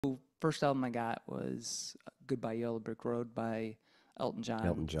first album I got was Goodbye Yellow Brick Road by Elton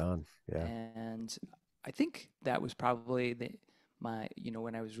Elton John. John. Yeah. And I think that was probably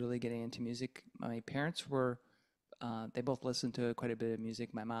when I was really getting into music. My parents were, they both listened to quite a bit of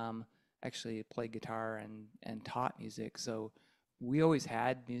music. My mom actually played guitar and taught music. So we always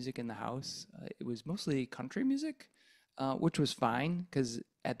had music in the house. It was mostly country music, which was fine because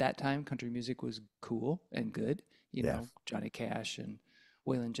at that time, country music was cool and good. Yeah. Johnny Cash and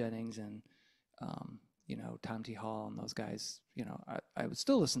Waylon Jennings and Tom T. Hall and those guys. I would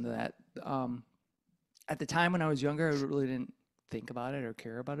still listen to that. At the time when I was younger, I really didn't think about it or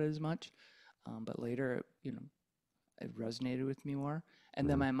care about it as much. But later, it resonated with me more. And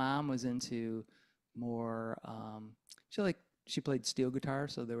then Hmm. my mom was into more. She like she played steel guitar,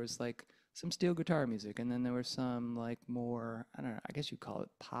 so there was like some steel guitar music, and then there was some like more, I don't know, I guess you call it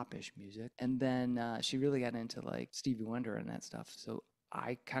popish music. And then she really got into like Stevie Wonder and that stuff. So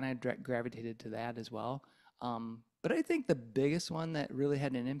I kind of gravitated to that as well. But I think the biggest one that really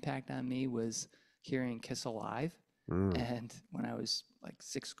had an impact on me was hearing Kiss Alive, Mm. and when I was like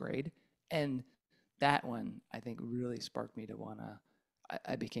sixth grade, and that one I think really sparked me to wanna.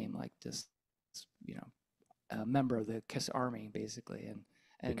 I became like just you know a member of the Kiss Army basically, and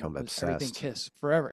Become was everything obsessed. Kiss forever.